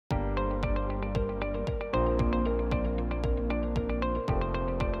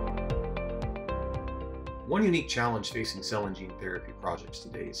One unique challenge facing cell and gene therapy projects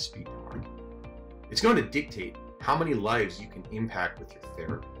today is speed to market. It's going to dictate how many lives you can impact with your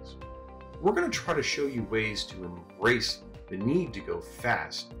therapies. We're going to try to show you ways to embrace the need to go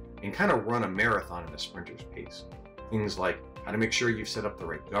fast and kind of run a marathon at a sprinter's pace. Things like how to make sure you've set up the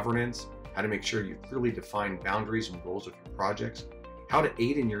right governance, how to make sure you've clearly defined boundaries and goals of your projects, how to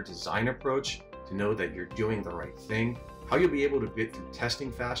aid in your design approach to know that you're doing the right thing, how you'll be able to get through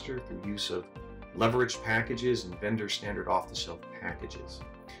testing faster through use of leveraged packages and vendor standard off-the-shelf packages.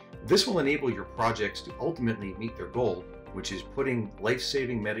 This will enable your projects to ultimately meet their goal, which is putting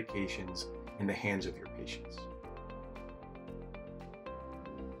life-saving medications in the hands of your patients.